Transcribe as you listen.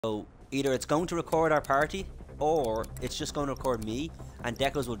So either it's going to record our party, or it's just going to record me, and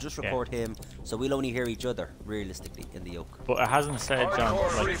Deco's will just record him, so we'll only hear each other, realistically, in the yoke. But it hasn't said, John,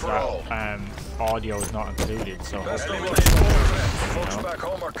 like that audio is not included, so hopefully folks back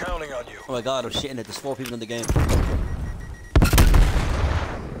home are counting on you. Oh my god, I'm shitting it, there's 4 people in the game.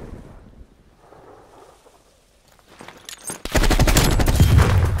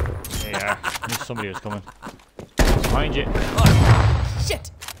 Yeah, I knew somebody was coming. Behind you. Oh, shit!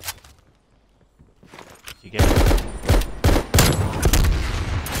 You get it.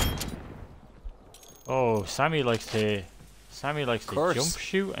 Oh, Sammy likes to jump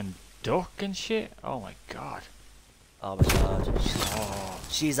shoot and duck and shit. Oh my god. Oh my god. Oh.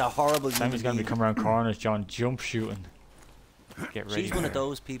 She's a horrible Sammy's gonna be coming around corners, John, jump shooting. Get ready. She's one of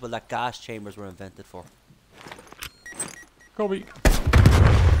those people that gas chambers were invented for. Kobe.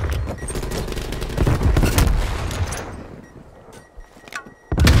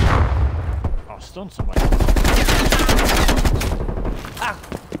 Oh, stun somebody. Ah!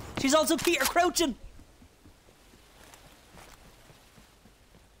 She's also Peter crouching!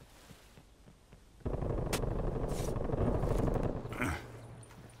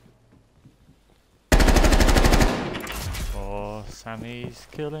 Oh, Sammy's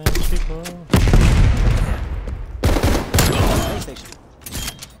killing people. PlayStation.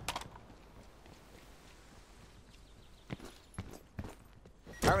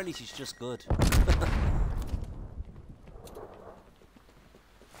 Apparently she's just good.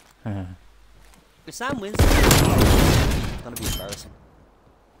 If Sam wins, it's gonna be embarrassing.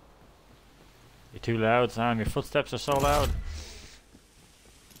 You're too loud, Sam. Your footsteps are so loud.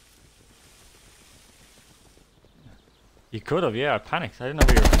 You could have, yeah. I panicked. I didn't know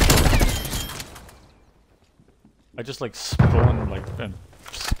where you were. I just like spun like and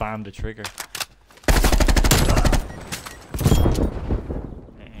spammed the trigger.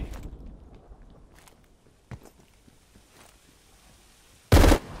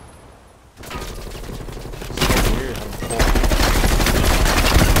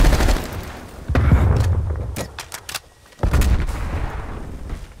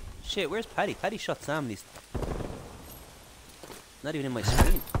 Shit, where's Paddy? Paddy shot Sam and he's not even in my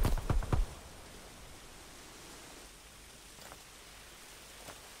screen.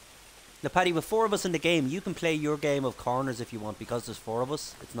 Now Paddy, with 4 of us in the game, you can play your game of corners if you want, because there's 4 of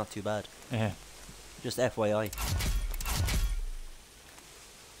us. It's not too bad. Yeah. Just FYI.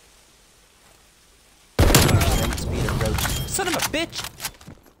 Speed and roach. Son of a bitch!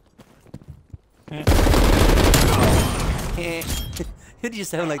 Who do you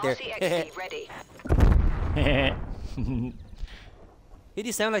sound like there? Who do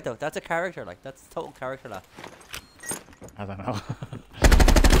you sound like though? That's a character, like that's total character laugh. I don't know.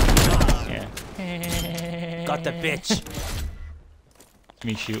 Yeah. Got the bitch. It's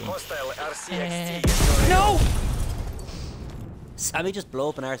me shooting. No! Sammy just blow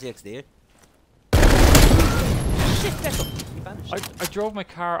up an RCXD. Shit, Deco. He vanished. I drove my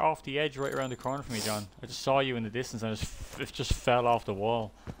car off the edge right around the corner from me, John. I just saw you in the distance and it just fell off the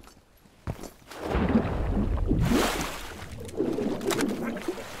wall.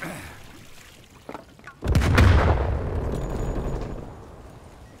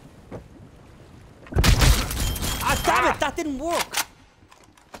 Ah, damn it! That didn't work!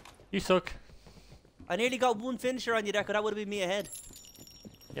 You suck. I nearly got 1 finisher on you, Deco. That would have been me ahead.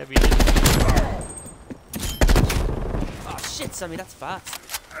 Yeah, but you didn't. Oh shit, Sammy, that's fast.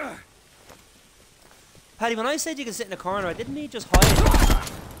 Paddy, when I said you can sit in a corner, I didn't mean just hide.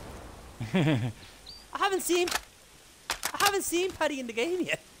 I haven't seen Paddy in the game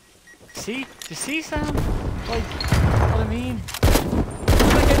yet. See? Do you see, Sam? Like, what I mean?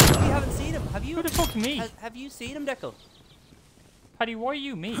 Like, I really haven't seen him. Have you? Who the fuck me? Have you seen him, Deco? Paddy, why are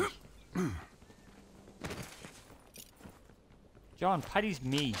you me? John, Paddy's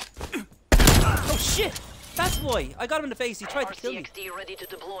me. Oh shit! That's why! I got him in the face, he tried to kill me. Ready to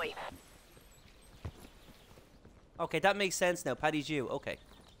deploy. Okay, that makes sense now. Paddy's you, okay.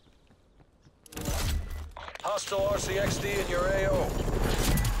 Hostile RCXD in your AO.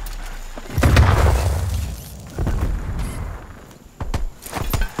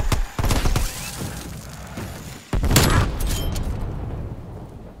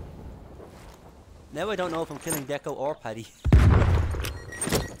 Now I don't know if I'm killing Deco or Paddy.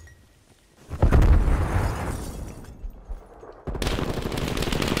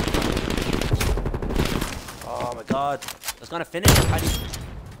 Oh my god. I was gonna finish it, Paddy.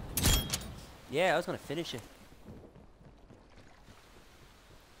 Yeah, I was gonna finish it.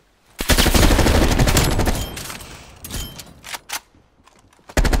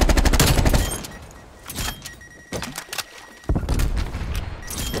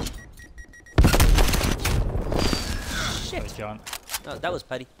 John. No, that was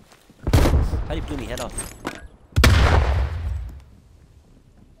Paddy. Paddy blew me head off.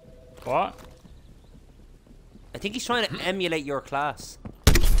 What? I think he's trying to emulate your class.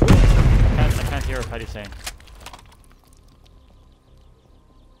 I can't hear what Paddy's saying.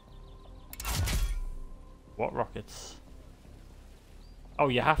 What rockets? Oh,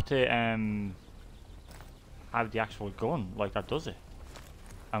 you have to have the actual gun, like that does it.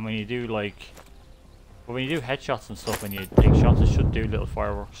 And when you do like, well, when you do headshots and stuff, when you take shots, it should do little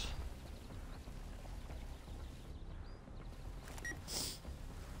fireworks.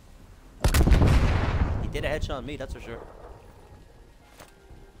 He did a headshot on me, that's for sure.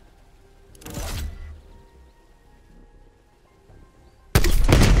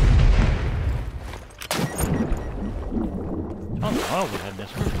 Oh, we had this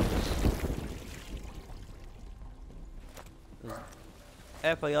one.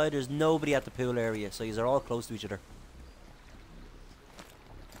 FYI, there's nobody at the pool area, so you're all close to each other.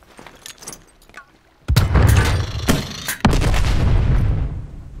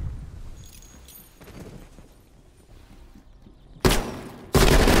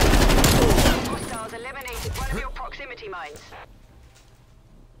 Hostiles eliminated one of your proximity mines.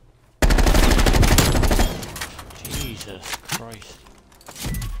 Jesus Christ.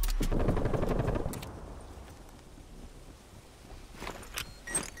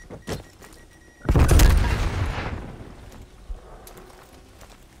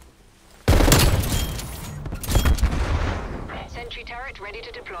 Sentry turret ready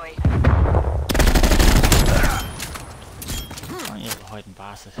to deploy. Aren't you a hiding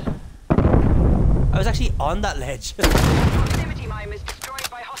bastard? I was actually on that ledge. Proximity mine was destroyed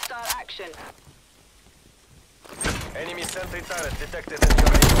by hostile action. Enemy sentry turret detected in your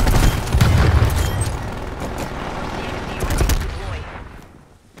area.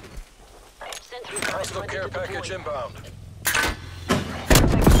 Hostile care package inbound.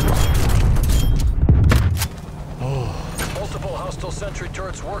 Multiple hostile sentry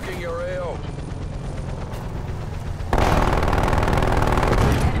turrets working your AO.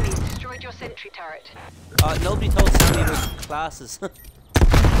 Enemies destroyed your sentry turret. Nobody told Sammy about classes. What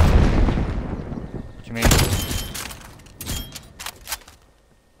do you mean?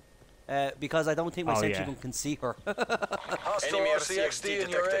 Because I don't think my Oh, sentry yeah. gun can see her. Hostile RCXD in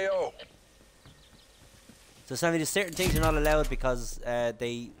your AO. So Sammy, there's certain things you're not allowed because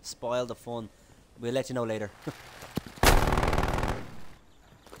they spoil the fun. We'll let you know later.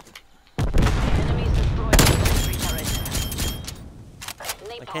 Enemies destroyed your sentry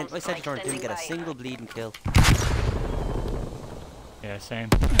turret. My sentry turret didn't get a single bleeding kill. Yeah, same.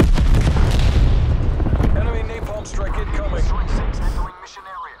 Enemy napalm strike incoming. Entering mission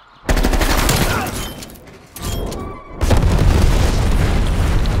area.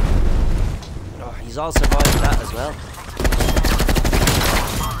 Oh, he's all survived that as well.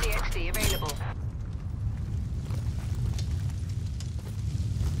 CXD available.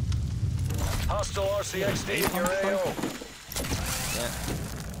 Hostile RCXD in your AO. Yeah.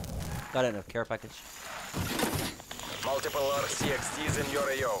 Got it in a care package. Multiple RCXDs in your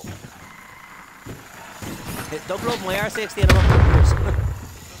AO. Hey, don't blow up my R60 and I'm up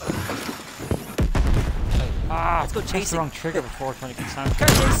Ah, let's go press chasing. the wrong trigger before trying to get sound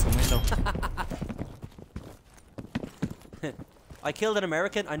Curtis! from the window. I killed an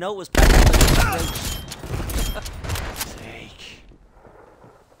American. I know it was practical. Sake.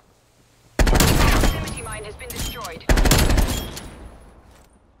 Proximity mine has been destroyed.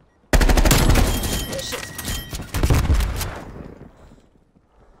 Shit.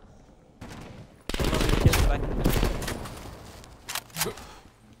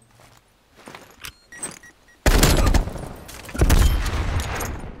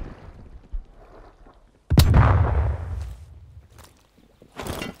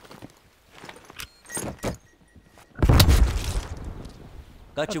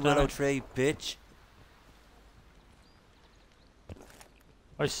 Got your willow tree, bitch.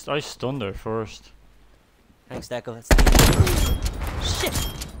 I stunned her first. Thanks, Deco. That's teamwork. Shit.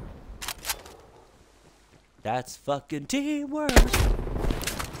 That's fucking teamwork.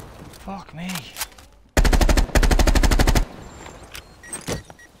 Fuck me.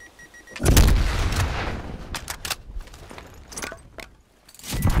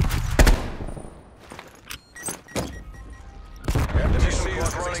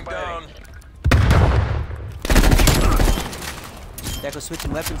 Running down. Deco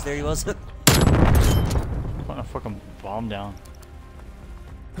switching weapons. There he was. Putting a fucking bomb down.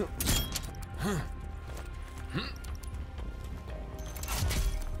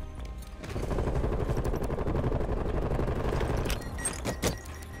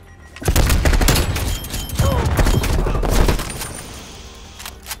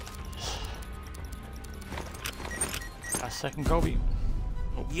 Last second, Kobe.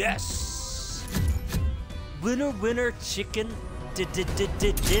 Yes! Winner, winner, chicken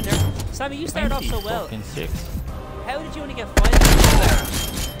dinner. Sammy, you started off so well. 26. How did you only get 5 there?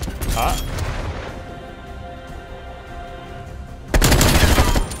 Ah.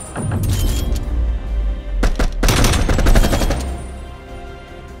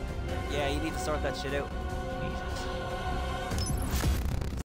 Yeah, you need to sort that shit out.